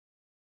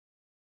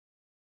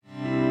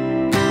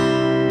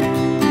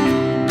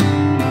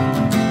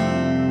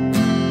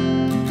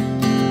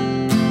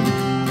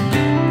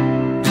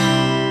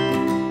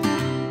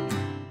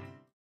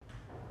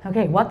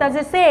Okay, what does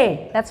it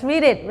say? Let's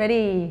read it.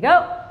 Ready,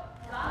 go.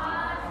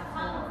 God's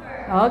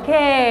comfort.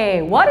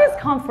 Okay, what is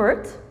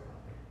comfort?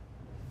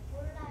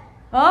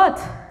 What?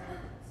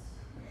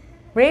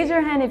 Raise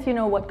your hand if you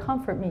know what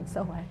comfort means.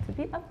 So I have to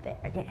be up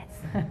there.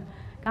 Yes.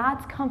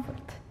 God's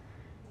comfort.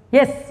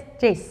 Yes,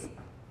 Jace.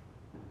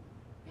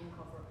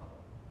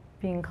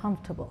 Being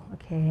comfortable.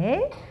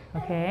 Okay.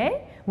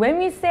 Okay. When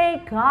we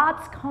say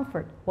God's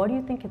comfort, what do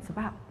you think it's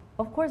about?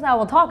 Of course, I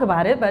will talk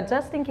about it, but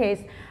just in case,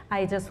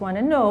 I just want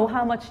to know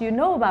how much you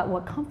know about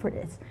what comfort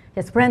is.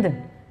 Yes,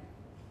 Brandon.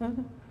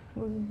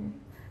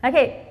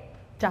 Okay,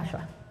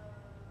 Joshua.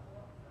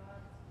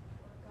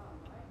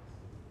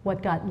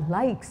 What God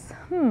likes.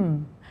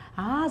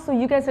 So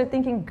you guys are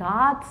thinking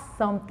God's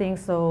something,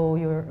 so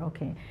you're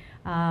okay.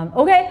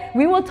 Okay,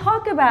 we will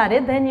talk about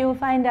it, then you'll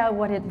find out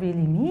what it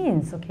really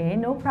means, okay?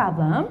 No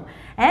problem.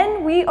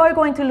 And we are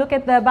going to look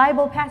at the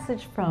Bible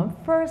passage from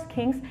 1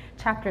 Kings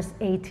chapters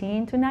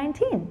 18 to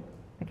 19,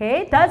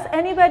 okay? Does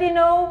anybody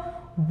know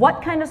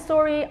what kind of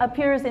story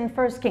appears in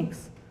 1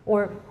 Kings?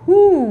 Or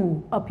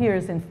who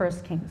appears in 1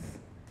 Kings?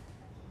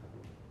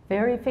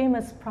 Very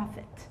famous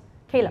prophet.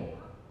 Caleb.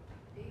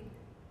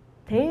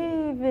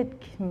 David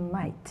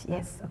might,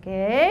 yes,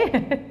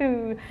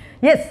 okay.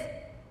 Yes.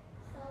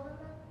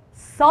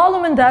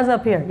 Solomon does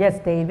appear. Yes,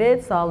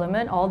 David,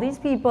 Solomon, all these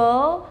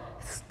people,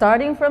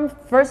 starting from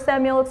 1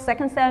 Samuel,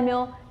 2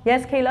 Samuel.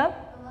 Yes, Caleb?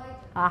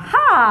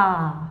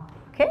 Aha!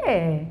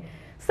 Okay.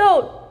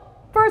 So,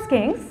 1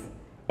 Kings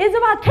is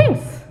about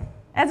kings,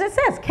 as it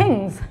says,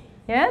 kings.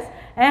 Yes?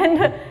 And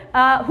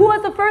who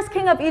was the first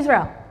king of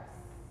Israel?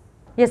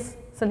 Yes,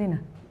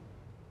 Selena.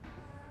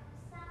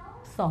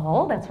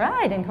 Saul, that's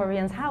right. In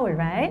Koreans, Howard,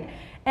 right?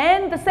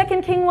 And the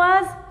second king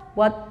was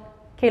what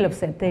Caleb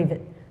said,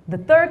 David. The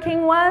third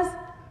king was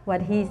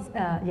what he's,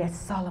 yes,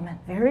 Solomon.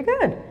 Very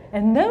good.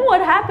 And then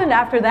what happened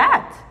after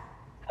that?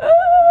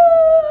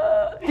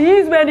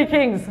 These many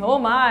kings. Oh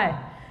my.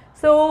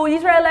 So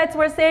Israelites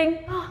were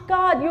saying, oh,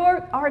 God,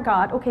 you're our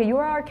God. Okay,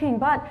 you're our king,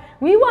 but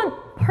we want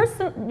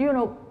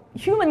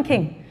human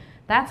king.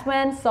 That's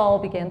when Saul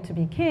began to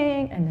be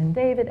king, and then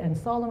David and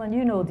Solomon,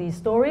 you know these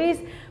stories.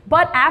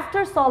 But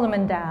after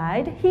Solomon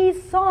died,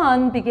 his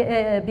son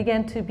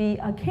began to be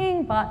a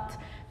king, but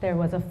there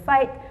was a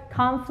fight,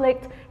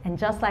 conflict, and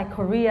just like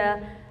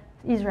Korea,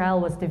 Israel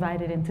was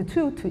divided into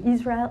two, to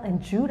Israel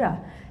and Judah.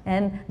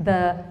 And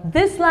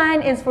this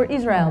line is for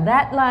Israel,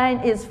 that line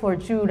is for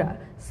Judah.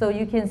 So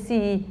you can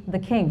see the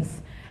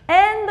kings.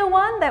 And the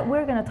one that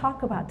we're going to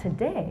talk about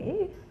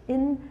today,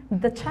 in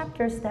the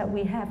chapters that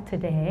we have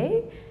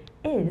today,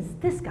 is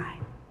this guy.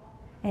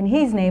 And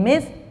his name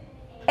is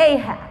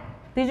Ahab.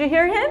 Did you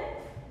hear him?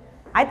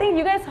 I think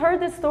you guys heard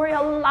this story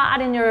a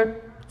lot in your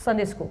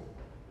Sunday school.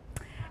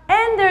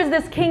 And there's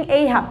this King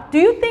Ahab. Do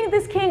you think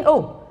this king,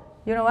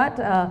 you know what?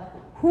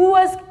 Who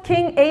was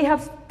King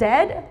Ahab's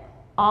dad?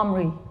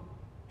 Omri.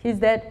 His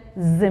dad,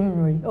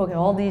 Zimri. Okay,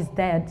 all these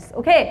dads.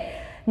 Okay,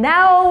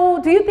 now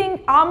do you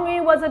think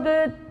Omri was a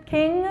good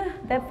king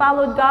that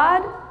followed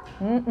God?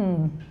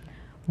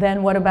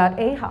 Then what about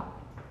Ahab?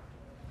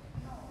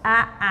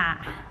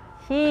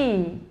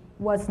 He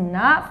was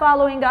not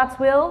following God's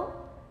will.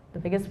 The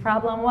biggest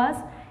problem was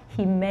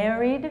he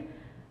married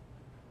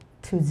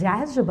to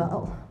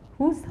Jezebel.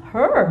 Who's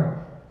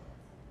her?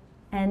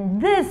 And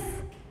this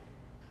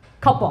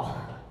couple,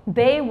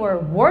 they were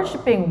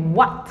worshiping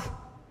what?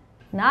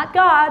 Not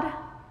God,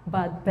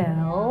 but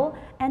Baal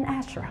and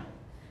Asherah.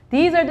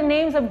 These are the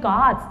names of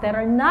gods that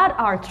are not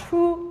our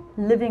true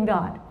living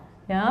God.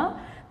 Yeah?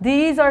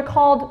 These are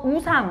called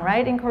usang,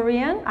 right, in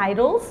Korean,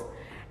 idols.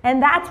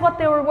 And that's what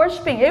they were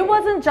worshiping. It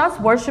wasn't just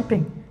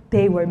worshiping.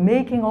 They were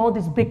making all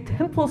these big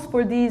temples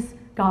for these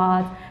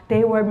gods.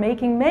 They were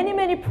making many,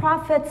 many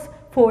prophets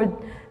for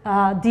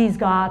these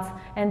gods.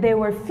 And they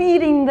were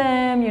feeding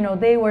them.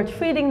 They were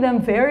treating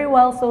them very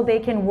well so they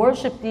can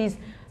worship these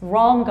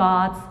wrong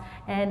gods.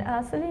 And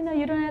Selena,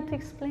 you don't have to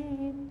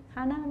explain.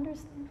 Hannah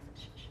understands.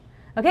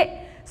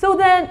 Okay, so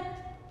then,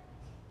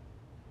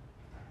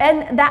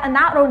 and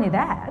not only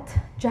that,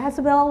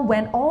 Jezebel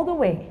went all the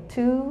way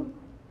to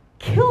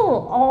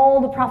kill all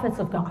the prophets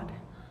of God.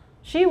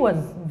 She was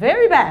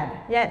very bad,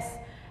 yes.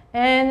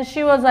 And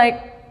she was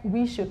like,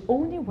 we should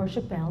only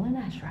worship Baal and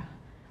Asherah.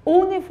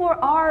 Only for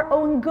our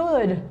own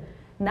good.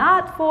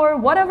 Not for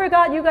whatever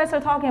God you guys are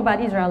talking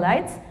about,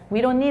 Israelites. We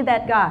don't need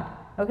that God.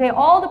 Okay,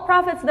 all the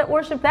prophets that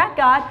worship that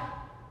God,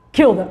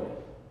 kill them.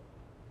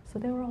 So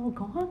they were all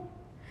gone.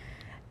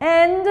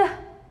 And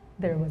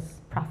there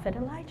was Prophet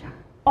Elijah.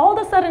 All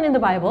of a sudden in the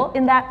Bible,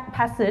 in that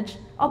passage,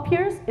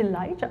 appears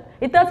Elijah.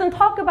 It doesn't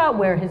talk about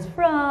where he's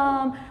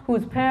from,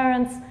 whose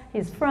parents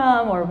he's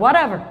from, or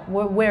whatever,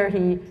 where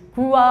he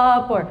grew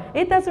up, or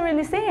it doesn't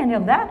really say any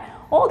of that.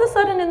 All of a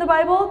sudden in the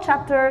Bible,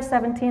 chapter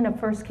 17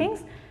 of 1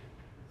 Kings,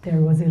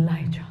 there was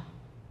Elijah,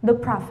 the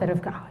prophet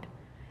of God.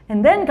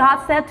 And then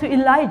God said to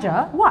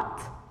Elijah, what?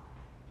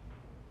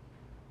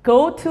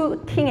 Go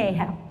to King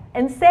Ahab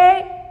and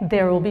say,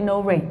 there will be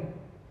no rain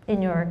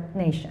in your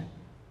nation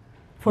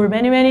for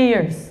many, many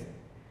years.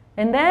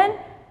 And then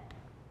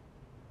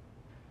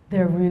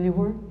there really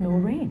were no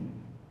rain.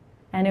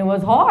 And it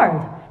was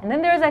hard. And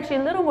then there's actually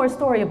a little more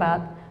story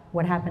about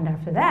what happened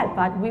after that,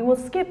 but we will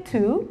skip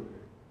to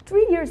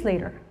 3 years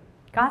later.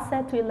 God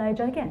said to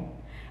Elijah again,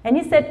 and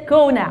he said,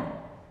 go now,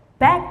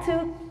 back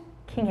to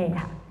King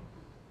Ahab,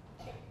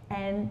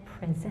 and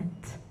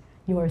present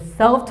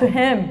yourself to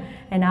him,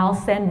 and I'll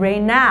send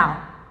rain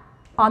now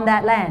on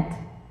that land.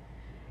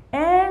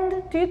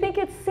 And do you think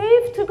it's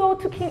safe to go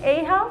to King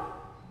Ahab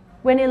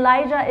when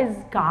Elijah is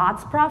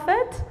God's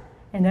prophet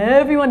and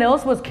everyone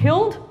else was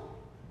killed?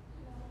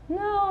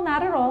 No,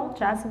 not at all.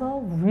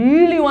 Jezebel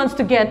really wants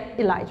to get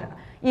Elijah.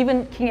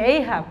 Even King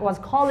Ahab was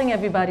calling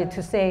everybody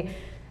to say,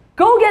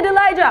 go get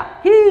Elijah.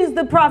 He's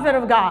the prophet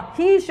of God.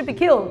 He should be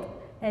killed.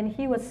 And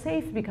he was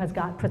safe because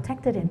God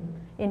protected him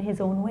in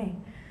his own way.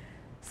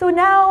 So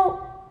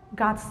now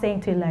God's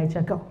saying to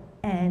Elijah, go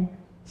and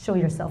show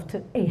yourself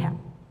to Ahab.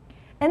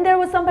 And there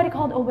was somebody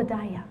called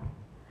Obadiah.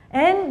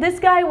 And this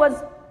guy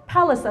was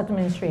palace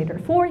administrator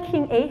for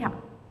King Ahab.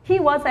 He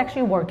was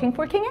actually working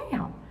for King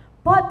Ahab.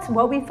 But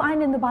what we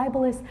find in the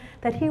Bible is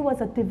that he was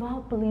a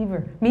devout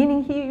believer,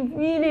 meaning he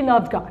really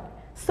loved God.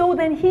 So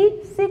then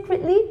he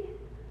secretly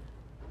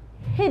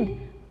hid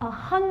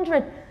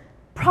 100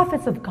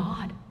 prophets of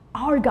God,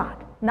 our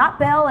God, not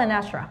Baal and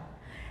Asherah.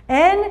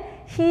 And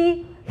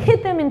he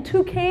hid them in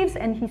 2 caves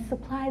and he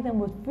supplied them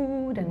with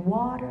food and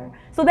water.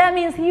 So that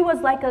means he was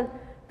like a,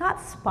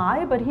 not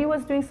spy, but he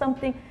was doing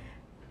something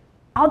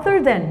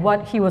other than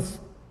what he was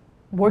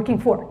working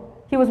for.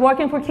 He was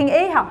working for King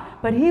Ahab,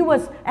 but he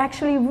was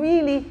actually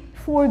really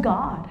for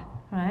God,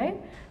 right?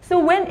 So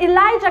when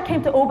Elijah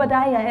came to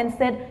Obadiah and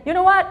said, you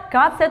know what?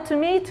 God said to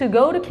me to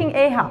go to King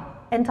Ahab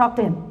and talk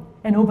to him.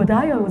 And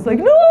Obadiah was like,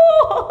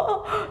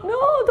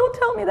 no, don't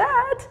tell me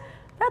that.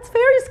 That's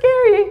very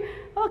scary.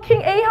 Oh,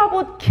 King Ahab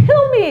would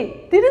kill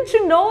me. Didn't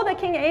you know that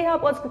King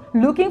Ahab was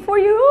looking for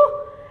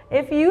you?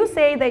 If you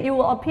say that you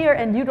will appear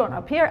and you don't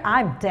appear,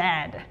 I'm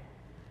dead.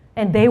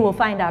 And they will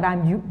find out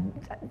I'm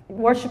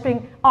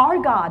worshiping our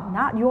God,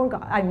 not your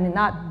God. I mean,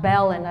 not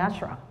Baal and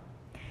Asherah.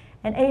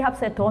 And Ahab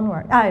said, don't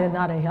worry.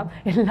 Not Ahab.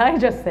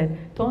 Elijah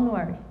said, don't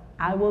worry.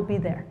 I will be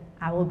there.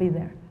 I will be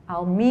there.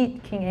 I'll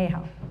meet King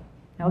Ahab.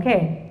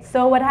 Okay,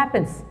 so what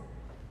happens?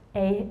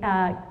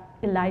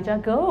 Elijah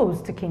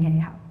goes to King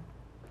Ahab.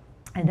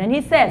 And then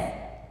he says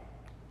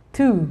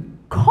to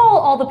call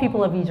all the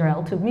people of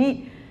Israel to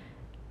meet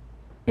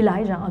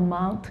Elijah on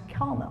Mount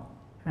Carmel,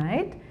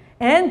 right?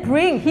 And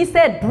he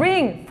said,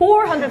 bring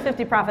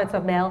 450 prophets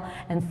of Baal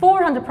and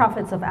 400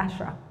 prophets of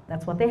Asherah.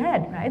 That's what they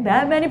had, right?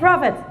 That many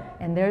prophets.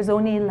 And there's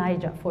only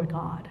Elijah for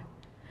God.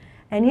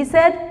 And he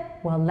said,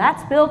 well,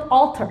 let's build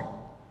altar.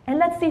 And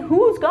let's see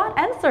whose God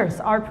answers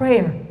our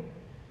prayer.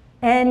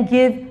 And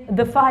give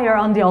the fire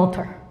on the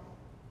altar.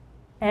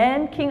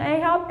 And King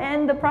Ahab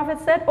and the prophet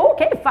said,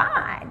 okay,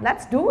 fine,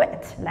 let's do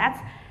it.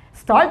 Let's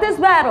start this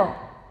battle.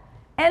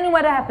 And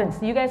what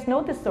happens? You guys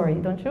know this story,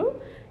 don't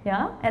you?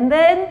 Yeah? And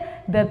then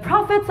the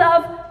prophets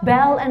of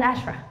Baal and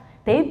Asherah,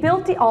 they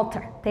built the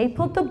altar. They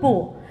put the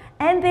bull.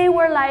 And they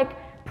were like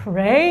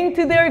praying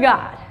to their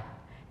God.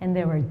 And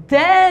they were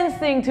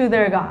dancing to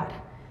their God.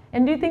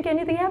 And do you think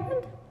anything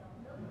happened?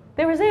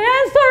 They were saying,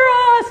 answer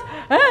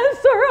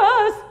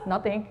us.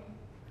 Nothing.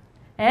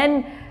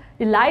 And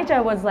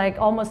Elijah was like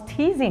almost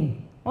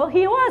teasing. Well,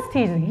 he was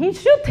teasing. He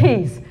should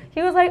tease.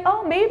 He was like,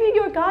 oh, maybe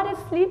your God is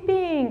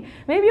sleeping.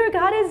 Maybe your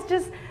God is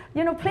just,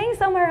 playing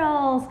somewhere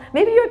else.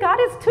 Maybe your God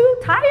is too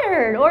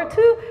tired or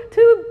too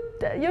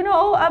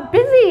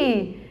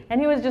busy. And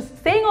he was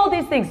just saying all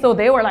these things. So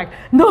they were like,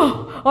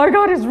 no, our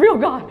God is real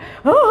God.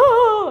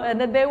 Oh!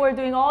 And then they were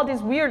doing all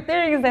these weird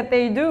things that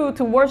they do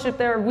to worship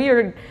their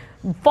weird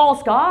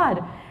false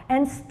God.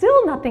 And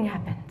still nothing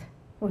happened.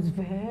 It was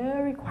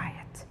very quiet.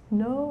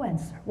 No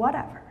answer,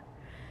 whatever.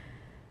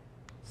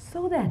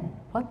 So then,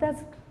 what does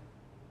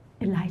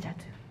Elijah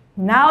do?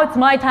 Now it's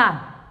my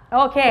time.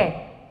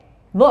 Okay,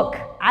 look,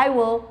 I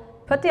will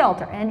put the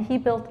altar. And he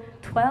built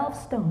 12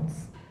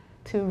 stones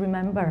to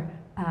remember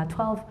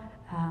 12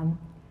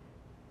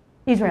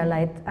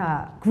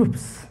 Israelite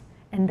groups.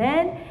 And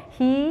then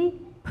he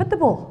put the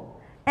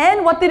bull.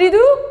 And what did he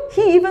do?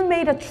 He even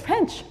made a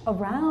trench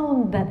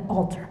around that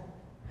altar.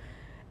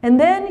 And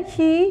then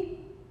he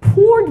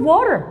poured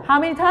water. How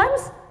many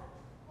times?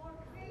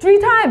 3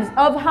 times.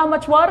 Of how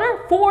much water?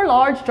 4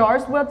 large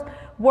jars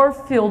were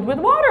filled with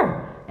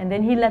water. And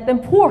then he let them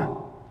pour.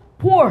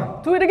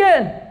 Do it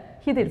again.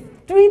 He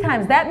did 3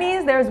 times. That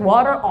means there's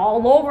water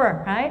all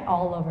over, right?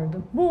 All over the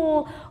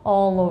bull,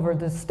 all over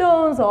the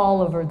stones,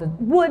 all over the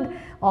wood,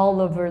 all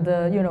over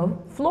the,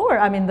 floor.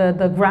 I mean,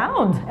 the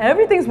ground.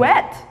 Everything's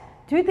wet.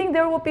 Do you think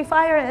there would be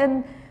fire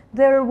and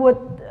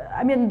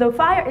the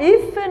fire,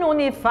 if and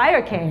only if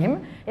fire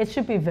came, it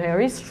should be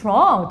very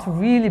strong to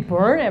really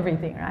burn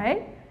everything,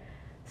 right?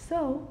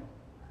 So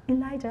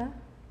Elijah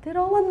did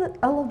all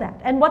of that.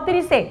 And what did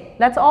he say?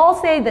 Let's all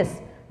say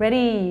this.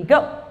 Ready,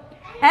 go.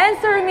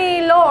 Answer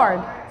me,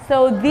 Lord,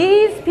 so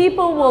these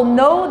people will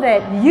know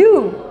that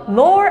you,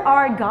 Lord,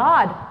 are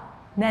God,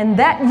 and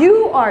that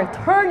you are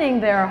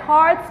turning their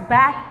hearts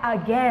back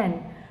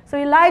again. So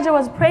Elijah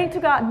was praying to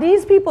God.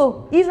 These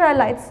people,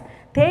 Israelites,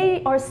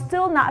 they are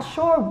still not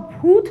sure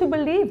who to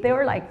believe. They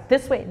were like,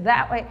 this way,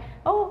 that way.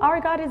 Oh, our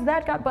God is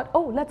that God, but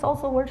oh, let's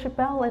also worship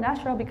Baal and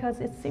Asherah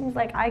because it seems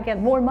like I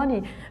get more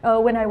money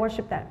when I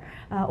worship that.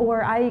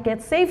 Or I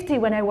get safety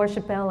when I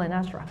worship Baal and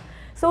Asherah.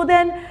 So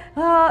then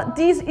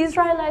these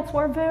Israelites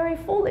were very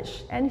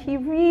foolish, and he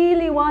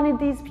really wanted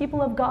these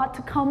people of God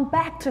to come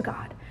back to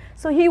God.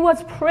 So he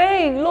was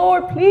praying,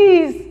 Lord,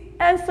 please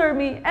answer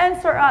me,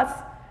 answer us.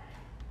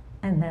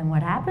 And then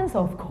what happens?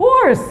 Of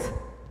course,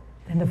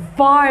 then the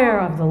fire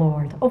of the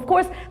Lord. Of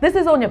course, this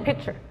is only a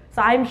picture.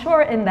 So I'm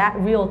sure in that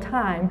real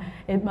time,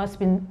 it must have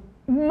been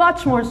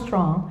much more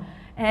strong.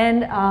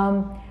 And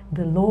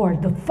the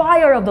Lord, the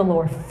fire of the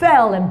Lord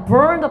fell and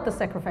burned up the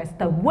sacrifice,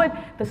 the wood,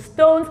 the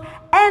stones,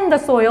 and the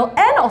soil,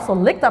 and also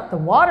licked up the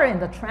water in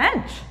the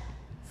trench.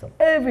 So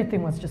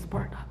everything was just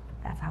burned up.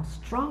 That's how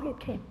strong it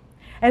came.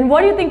 And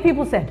what do you think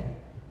people said?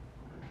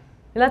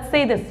 Let's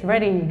say this.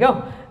 Ready,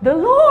 go. The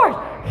Lord,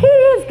 He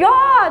is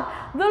God.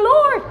 The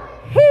Lord,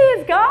 He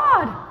is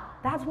God.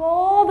 That's what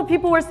all the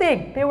people were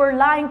saying. They were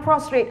lying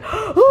prostrate.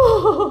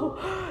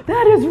 Oh,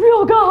 that is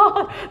real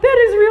God.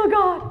 That is real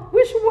God.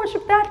 We should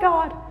worship that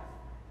God.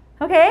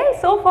 Okay,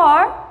 so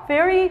far,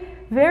 very,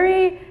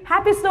 very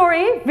happy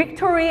story.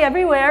 Victory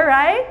everywhere,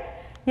 right?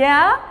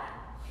 Yeah.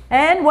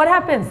 And what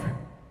happens?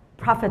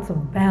 Prophets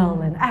of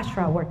Baal and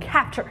Asherah were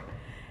captured.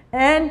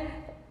 And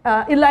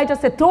Elijah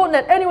said, don't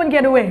let anyone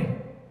get away.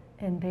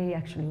 And they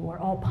actually were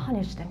all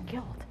punished and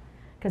killed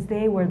because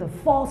they were the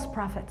false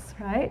prophets,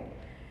 right?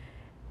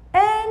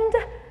 And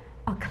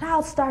a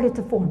cloud started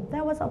to form.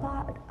 That was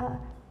about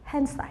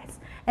hand size.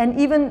 And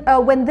even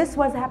when this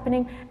was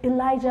happening,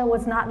 Elijah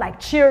was not like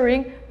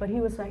cheering, but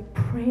he was like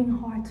praying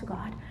hard to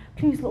God.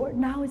 Please, Lord,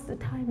 now is the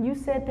time. You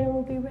said there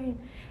will be rain.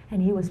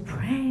 And he was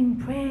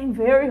praying, praying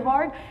very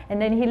hard. And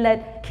then he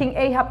let King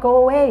Ahab go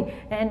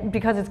away. And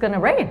because it's going to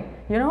rain,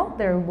 you know,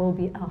 there will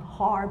be a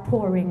hard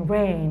pouring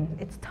rain.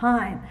 It's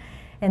time.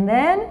 And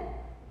then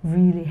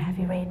really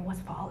heavy rain was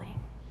falling.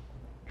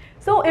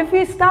 So if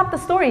we stop the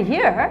story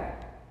here,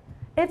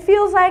 it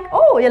feels like,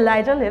 oh,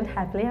 Elijah lived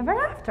happily ever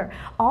after.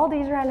 All the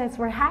Israelites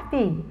were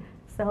happy.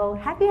 So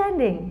happy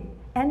ending.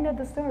 End of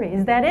the story.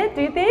 Is that it,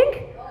 do you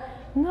think?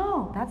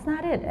 No, that's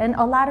not it. And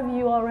a lot of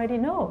you already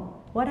know.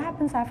 What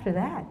happens after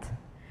that?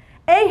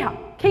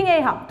 Ahab, King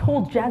Ahab,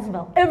 told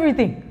Jezebel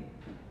everything.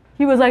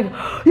 He was like,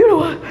 you know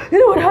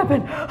what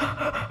happened?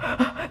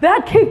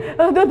 That king,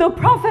 the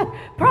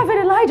prophet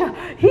Elijah,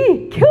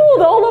 he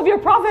killed all of your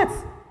prophets.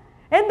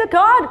 And the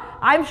God,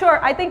 I'm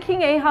sure, I think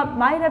King Ahab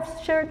might have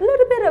shared a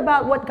little bit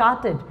about what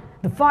God did,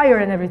 the fire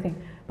and everything.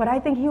 But I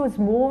think he was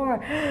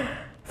more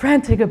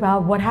frantic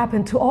about what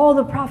happened to all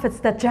the prophets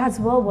that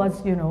Jezebel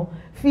was,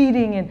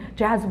 feeding, and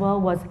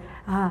Jezebel was,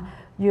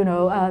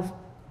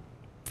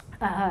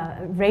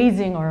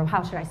 raising, or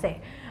how should I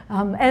say.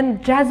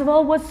 And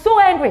Jezebel was so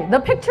angry. The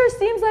picture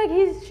seems like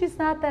she's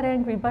not that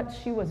angry, but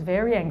she was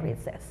very angry,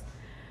 it says.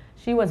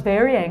 She was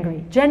very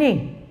angry.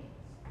 Jenny,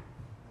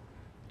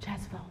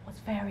 Jezebel was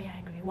very angry.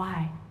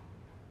 Why?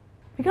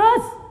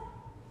 Because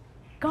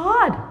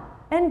God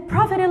and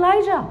Prophet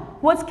Elijah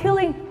was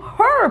killing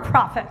her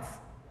prophets.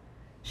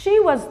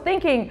 She was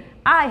thinking,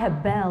 I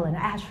have Baal and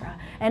Asherah,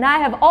 and I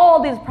have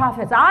all these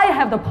prophets. I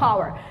have the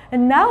power.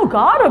 And now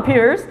God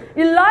appears,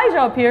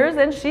 Elijah appears,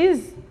 and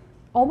she's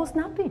almost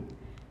nothing.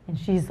 And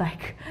she's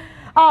like,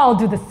 I'll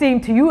do the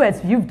same to you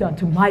as you've done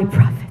to my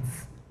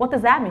prophets. What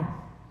does that mean?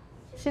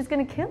 She's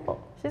going to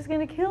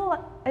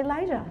kill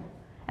Elijah.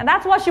 And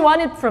that's what she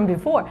wanted from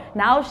before.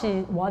 Now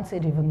she wants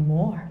it even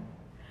more.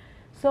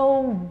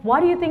 So what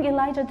do you think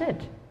Elijah did?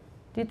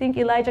 Do you think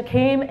Elijah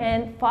came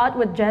and fought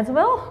with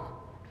Jezebel?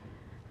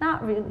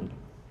 Not really.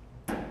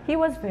 He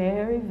was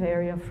very,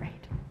 very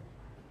afraid.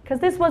 Because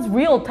this was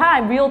real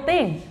time, real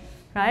thing,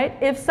 right?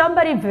 If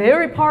somebody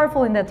very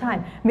powerful in that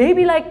time,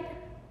 maybe like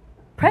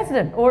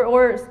president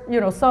or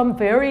some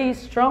very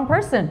strong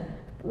person,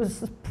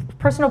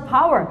 personal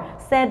power,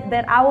 said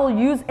that I will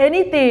use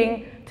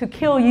anything to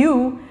kill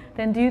you,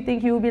 then do you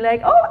think he will be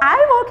like, oh,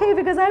 I'm okay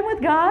because I'm with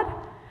God?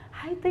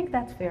 I think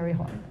that's very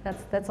hard.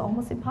 That's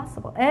almost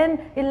impossible. And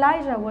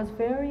Elijah was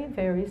very,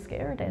 very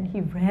scared, and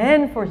he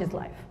ran for his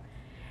life.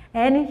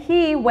 And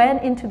he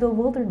went into the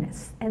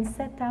wilderness and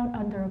sat down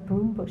under a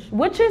broom bush,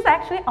 which is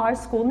actually our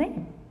school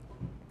name.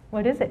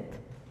 What is it?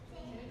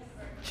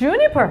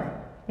 Juniper.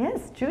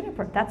 Yes,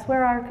 Juniper. That's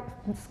where our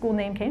school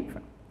name came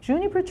from.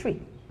 Juniper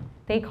tree.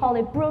 They call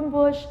it broom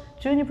bush,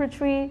 juniper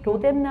tree,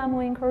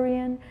 rodemnamu in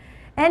Korean.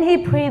 And he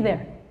prayed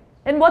there.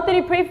 And what did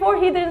he pray for?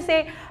 He didn't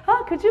say,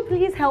 oh, could you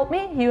please help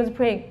me? He was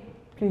praying,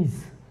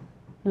 please,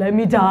 let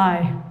me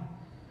die.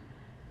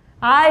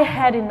 I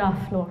had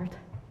enough, Lord.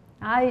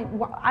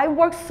 I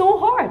worked so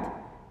hard.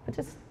 But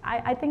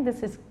I think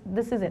this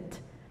is it.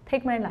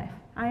 Take my life.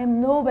 I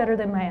am no better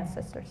than my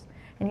ancestors.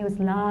 And he was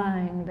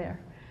lying there.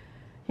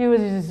 He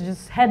was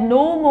just had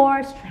no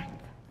more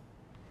strength.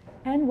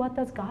 And what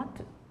does God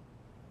do?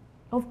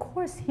 Of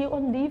course, he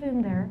won't leave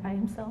him there by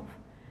himself.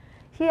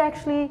 He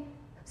actually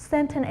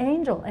sent an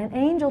angel. An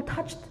angel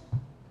touched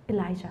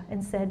Elijah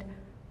and said,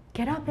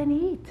 get up and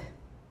eat.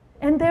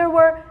 And there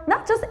were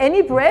not just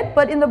any bread,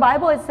 but in the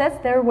Bible it says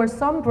there were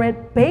some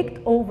bread baked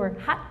over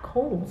hot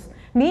coals.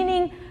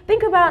 Meaning,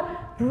 think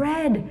about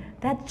bread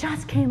that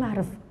just came out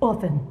of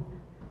oven.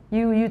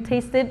 You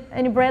tasted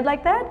any bread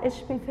like that? It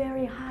should be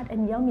very hot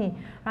and yummy,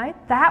 right?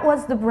 That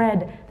was the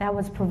bread that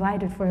was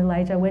provided for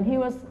Elijah when he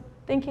was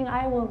thinking,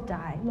 I will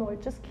die,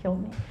 Lord, just kill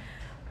me.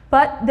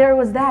 But there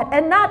was that.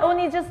 And not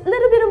only just a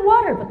little bit of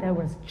water, but there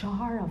was a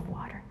jar of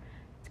water.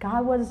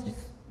 God was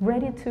just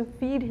ready to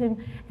feed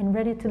him and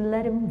ready to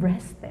let him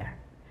rest there.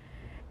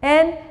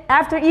 And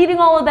after eating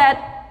all of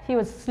that, he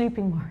was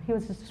sleeping more. He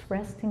was just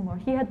resting more.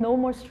 He had no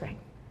more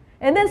strength.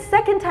 And then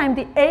second time,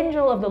 the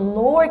angel of the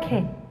Lord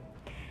came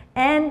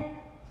and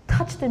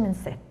touched him and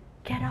said,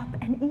 get up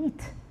and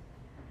eat,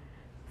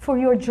 for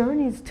your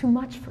journey is too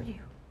much for you.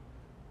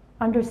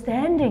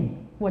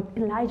 Understanding what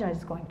Elijah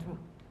is going through.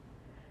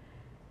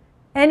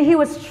 And he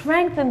was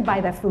strengthened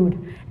by that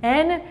food.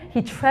 And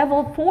he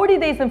traveled 40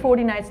 days and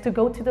 40 nights to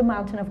go to the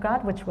mountain of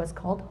God, which was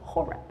called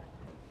Horeb.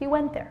 He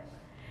went there.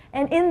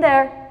 And in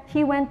there,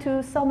 he went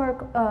to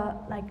summer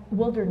like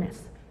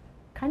wilderness.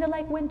 Kind of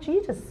like when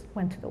Jesus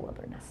went to the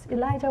wilderness.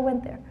 Elijah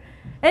went there.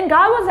 And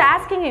God was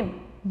asking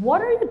him,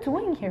 what are you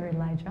doing here,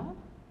 Elijah?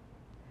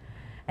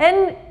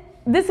 And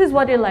this is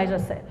what Elijah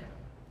said.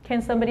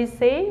 Can somebody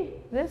say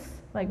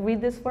this? Like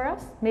read this for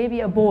us? Maybe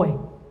a boy.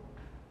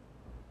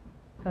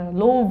 A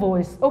low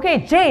voice. Okay,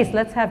 Jace.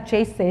 Let's have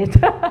Jace say it.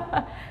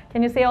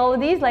 Can you say all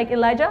of these like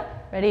Elijah?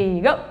 Ready,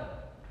 go.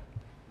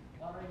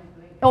 What are you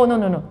doing? Oh,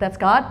 no. That's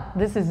God.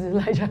 This is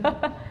Elijah.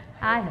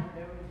 I have.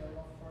 There is a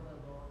love for the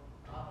Lord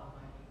God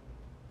Almighty.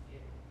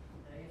 If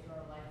the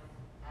Israelites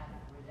have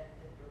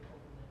rejected your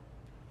covenant,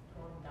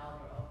 torn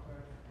down your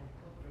altars, and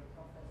put your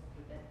prophets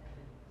to death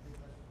with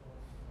the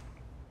sword,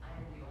 I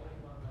am the only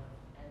one left,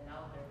 and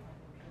now they're trying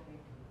to kill me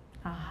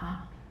too.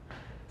 Aha.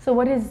 So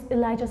what is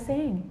Elijah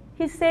saying?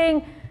 He's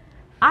saying,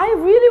 I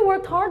really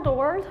worked hard,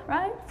 Lord,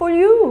 right, for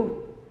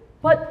you.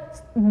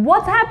 But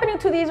what's happening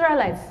to the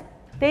Israelites?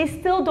 They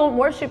still don't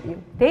worship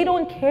you. They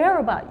don't care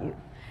about you.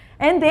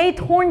 And they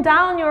torn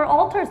down your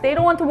altars. They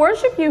don't want to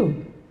worship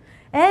you.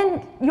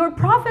 And your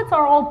prophets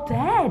are all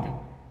dead.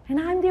 And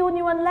I'm the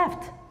only one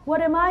left. What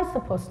am I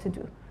supposed to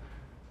do?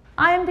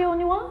 I am the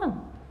only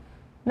one.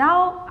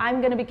 Now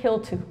I'm going to be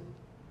killed too.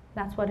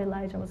 That's what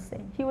Elijah was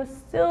saying. He was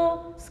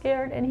still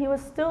scared and he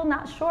was still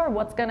not sure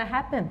what's going to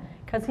happen.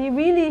 Because he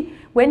really,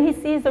 when he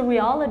sees the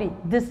reality,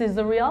 this is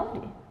the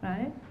reality,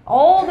 right?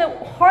 All the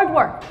hard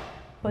work,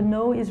 but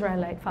no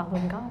Israelite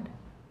following God.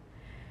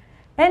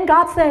 And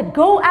God said,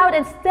 go out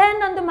and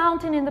stand on the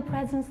mountain in the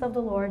presence of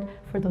the Lord,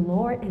 for the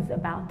Lord is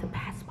about to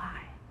pass by.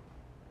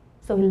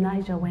 So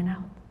Elijah went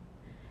out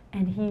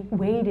and he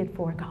waited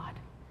for God.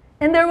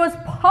 And there was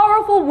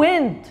powerful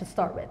wind to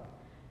start with.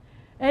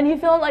 And he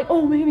felt like,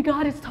 oh, maybe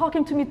God is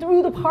talking to me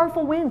through the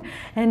powerful wind.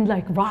 And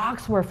like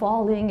rocks were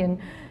falling and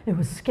it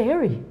was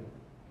scary.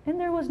 And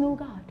there was no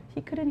God.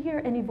 He couldn't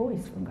hear any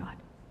voice from God.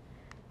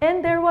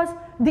 And there was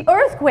the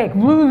earthquake.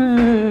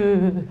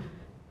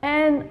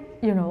 And,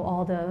 you know,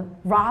 all the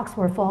rocks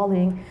were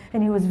falling.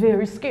 And he was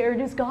very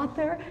scared. Is God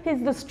there?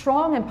 He's the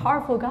strong and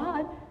powerful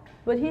God.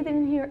 But he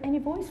didn't hear any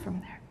voice from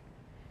there.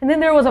 And then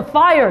there was a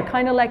fire,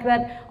 kind of like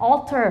that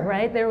altar,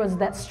 right? There was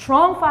that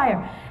strong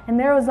fire. And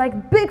there was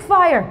like big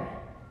fire.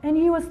 And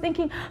he was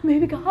thinking,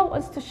 maybe God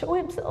wants to show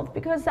himself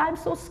because I'm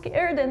so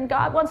scared and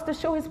God wants to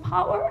show his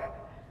power.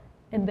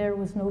 And there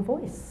was no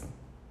voice.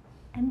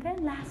 And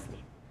then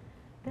lastly,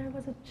 there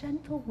was a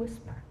gentle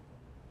whisper.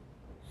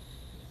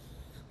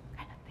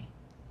 Kind of thing.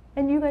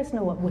 And you guys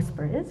know what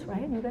whisper is,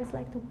 right? You guys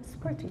like to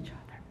whisper to each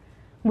other.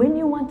 When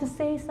you want to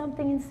say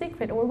something in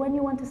secret or when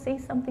you want to say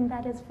something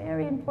that is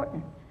very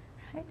important,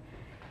 right?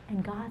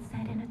 And God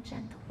said in a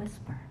gentle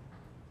whisper.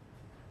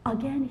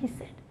 Again, he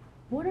said,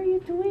 what are you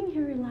doing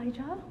here,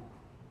 Elijah?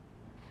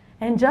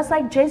 And just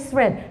like Jace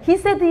read, he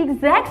said the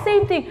exact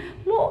same thing.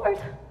 Lord,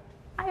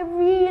 I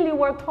really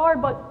worked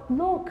hard, but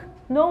look,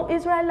 no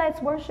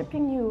Israelites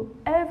worshiping you.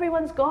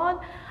 Everyone's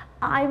gone.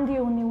 I'm the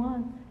only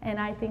one, and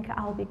I think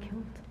I'll be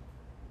killed.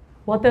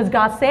 What does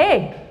God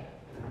say?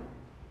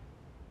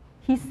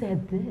 He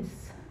said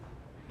this.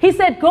 He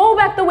said, go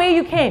back the way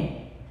you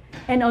came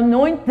and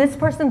anoint this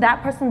person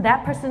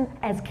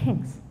as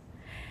kings.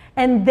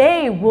 And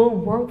they will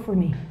work for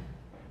me.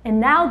 And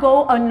now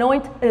go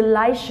anoint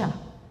Elisha.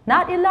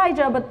 Not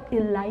Elijah, but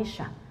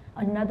Elisha,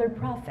 another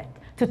prophet,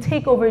 to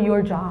take over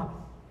your job.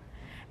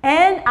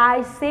 And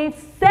I saved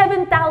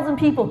 7,000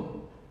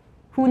 people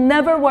who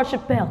never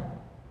worship Baal.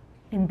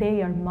 And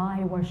they are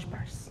my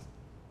worshipers.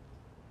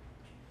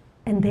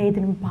 And they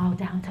didn't bow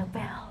down to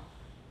Baal.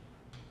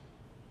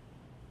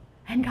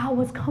 And God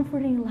was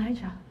comforting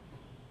Elijah.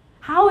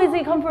 How is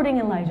he comforting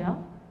Elijah?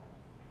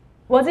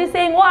 Was he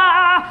saying,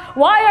 why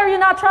are you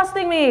not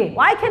trusting me?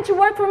 Why can't you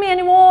work for me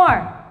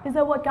anymore? Is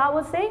that what God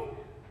was saying?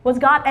 Was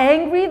God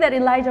angry that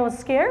Elijah was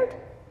scared?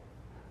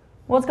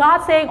 Was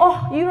God saying,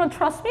 oh, you don't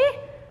trust me?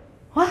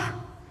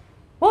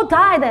 Well,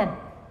 die then.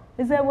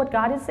 Is that what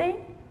God is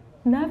saying?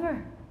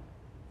 Never.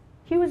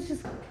 He was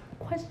just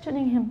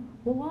questioning him.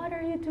 Well, what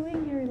are you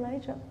doing here,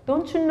 Elijah?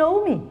 Don't you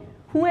know me?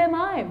 Who am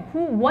I?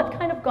 What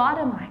kind of God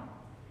am I?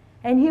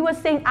 And he was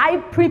saying, I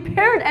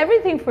prepared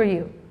everything for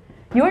you.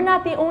 You're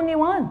not the only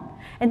one.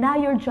 And now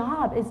your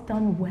job is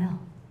done well.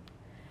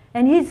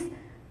 And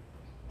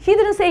he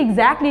didn't say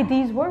exactly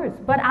these words,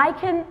 but I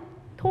can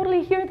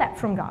totally hear that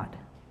from God.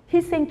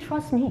 He's saying,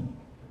 trust me.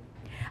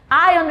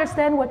 I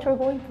understand what you're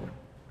going through.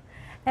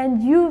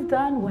 And you've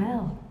done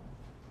well.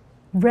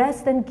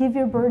 Rest and give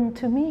your burden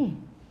to me.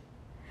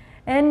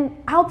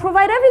 And I'll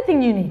provide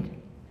everything you need.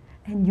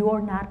 And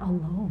you're not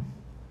alone.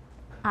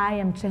 I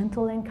am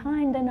gentle and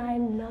kind, and I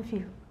love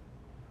you.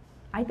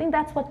 I think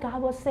that's what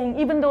God was saying,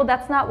 even though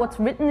that's not what's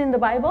written in the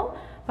Bible.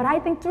 But I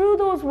think through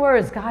those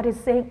words, God is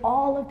saying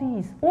all of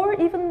these, or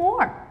even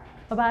more,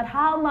 about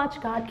how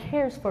much God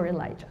cares for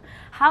Elijah.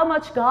 How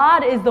much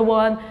God is the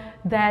one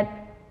that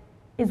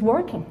is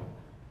working.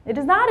 It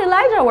is not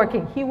Elijah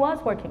working. He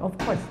was working, of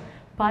course.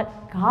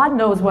 But God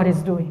knows what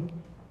he's doing,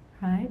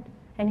 right?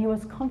 And he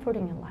was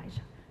comforting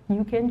Elijah.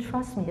 You can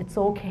trust me. It's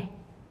okay.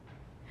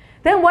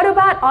 Then what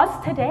about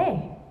us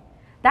today?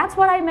 That's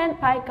what I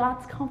meant by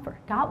God's comfort.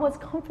 God was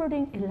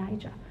comforting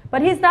Elijah.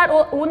 But he's not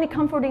only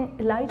comforting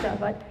Elijah,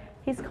 but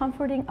he's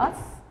comforting us.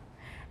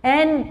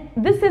 And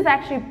this is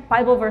actually a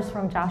Bible verse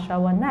from Joshua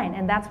 1:9.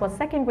 And that's what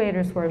second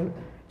graders were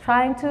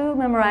trying to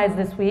memorize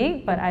this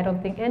week. But I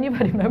don't think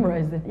anybody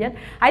memorized it yet.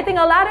 I think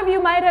a lot of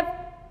you might have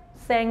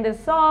sang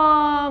this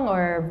song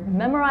or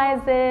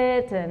memorized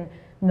it and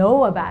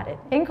know about it.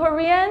 In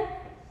Korean,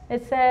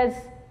 it says,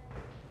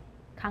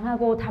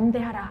 강하고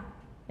담대하라.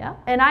 Yeah?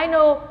 And I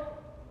know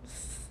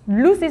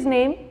Lucy's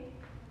name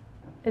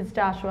is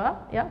Joshua,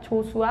 yeah,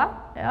 Joshua,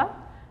 yeah.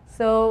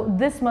 So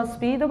this must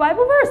be the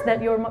Bible verse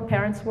that your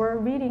parents were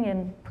reading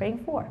and praying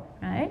for,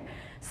 right?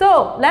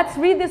 So let's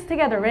read this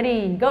together.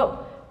 Ready,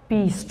 go.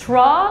 Be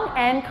strong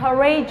and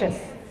courageous.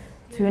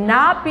 Do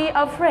not be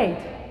afraid.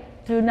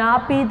 Do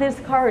not be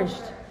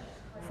discouraged.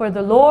 For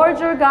the Lord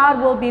your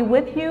God will be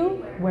with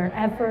you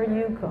wherever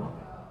you go.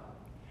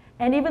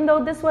 And even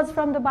though this was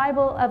from the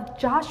Bible of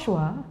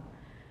Joshua,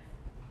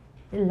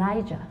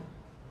 Elijah,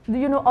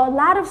 you know, a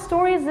lot of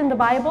stories in the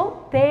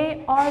Bible,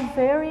 they are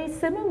very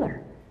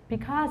similar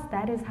because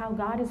that is how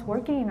God is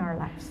working in our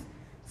lives.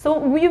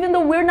 So even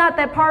though we're not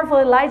that powerful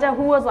Elijah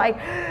who was like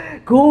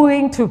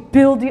going to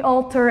build the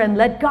altar and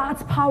let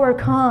God's power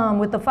come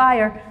with the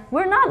fire,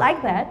 we're not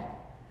like that.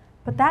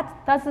 But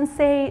that doesn't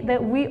say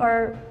that we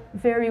are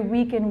very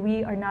weak and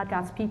we are not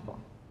God's people.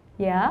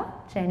 Yeah,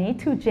 Jenny,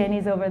 2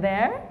 Jennies over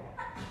there.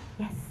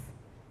 Yes.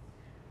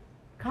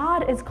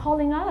 God is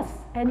calling us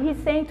and he's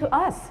saying to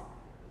us,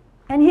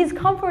 and he's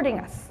comforting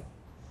us.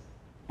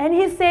 And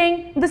he's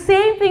saying the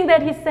same thing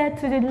that he said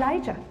to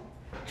Elijah.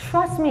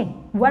 Trust me,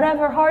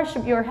 whatever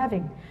hardship you're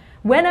having,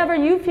 whenever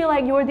you feel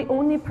like you're the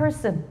only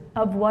person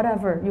of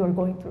whatever you're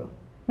going through.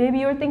 Maybe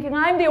you're thinking,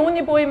 I'm the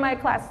only boy in my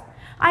class.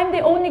 I'm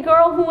the only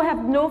girl who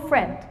have no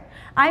friend.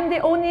 I'm the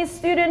only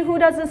student who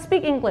doesn't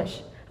speak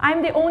English.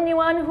 I'm the only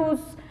one who's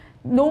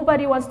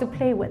nobody wants to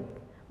play with.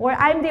 Or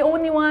I'm the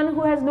only one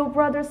who has no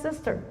brother,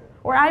 sister.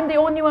 Or I'm the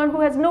only one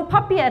who has no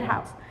puppy at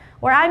house.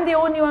 Or I'm the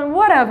only one,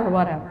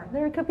 whatever.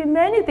 There could be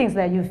many things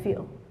that you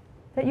feel.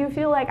 That you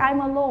feel like I'm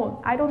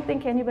alone. I don't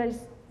think anybody's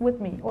with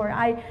me. Or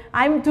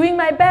I'm doing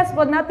my best,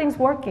 but nothing's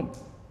working.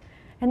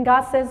 And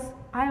God says,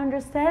 I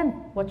understand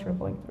what you're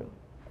going through.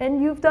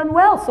 And you've done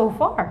well so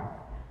far.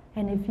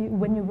 And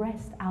when you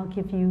rest, I'll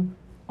give you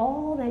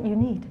all that you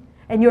need.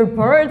 And your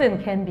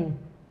burden can be,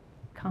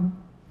 come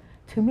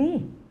to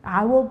me.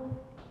 I will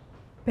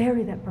bear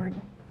that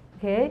burden.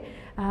 Okay?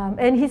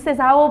 And he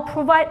says, I will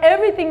provide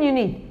everything you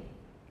need.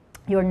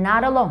 You're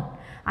not alone.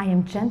 I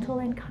am gentle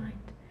and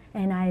kind,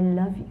 and I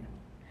love you.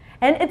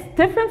 And it's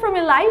different from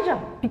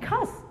Elijah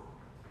because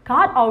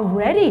God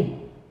already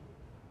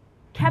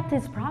kept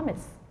his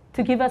promise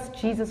to give us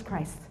Jesus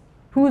Christ,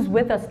 who is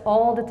with us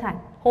all the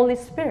time. Holy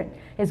Spirit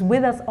is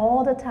with us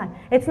all the time.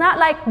 It's not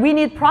like we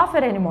need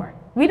prophet anymore.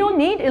 We don't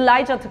need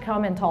Elijah to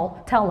come and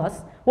tell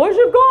us,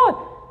 worship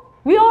God.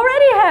 We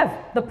already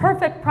have the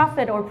perfect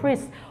prophet or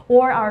priest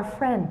or our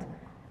friend,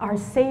 our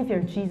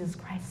Savior, Jesus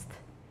Christ,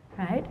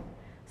 right?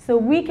 So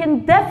we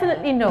can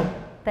definitely know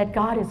that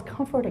God is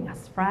comforting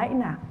us right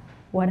now.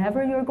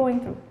 Whatever you're going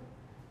through,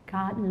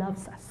 God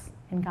loves us.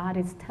 And God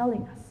is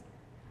telling us,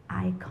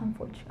 I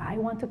comfort you. I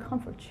want to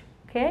comfort you.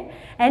 Okay?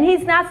 And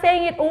he's not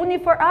saying it only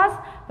for us,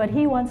 but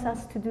he wants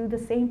us to do the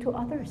same to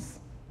others.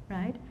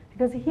 Right?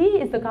 Because he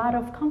is the God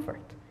of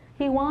comfort.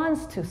 He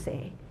wants to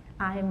say,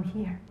 I am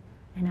here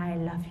and I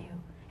love you.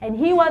 And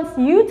he wants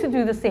you to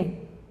do the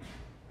same.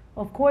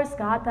 Of course,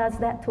 God does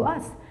that to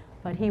us,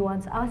 but he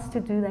wants us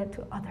to do that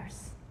to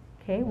others.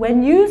 Okay?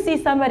 When you see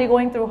somebody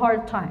going through a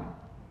hard time,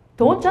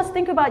 don't just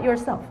think about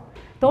yourself.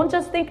 Don't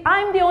just think,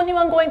 I'm the only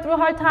one going through a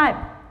hard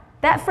time.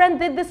 That friend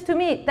did this to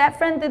me. That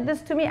friend did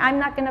this to me. I'm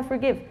not going to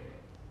forgive.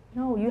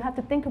 No, you have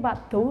to think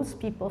about those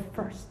people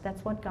first.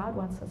 That's what God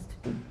wants us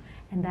to do.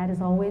 And that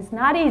is always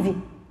not easy.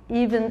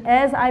 Even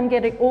as I'm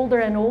getting older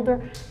and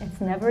older,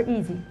 it's never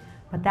easy.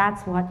 But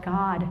that's what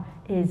God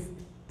is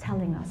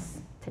telling us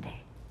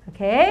today.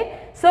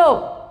 Okay?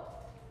 So,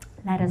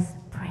 let us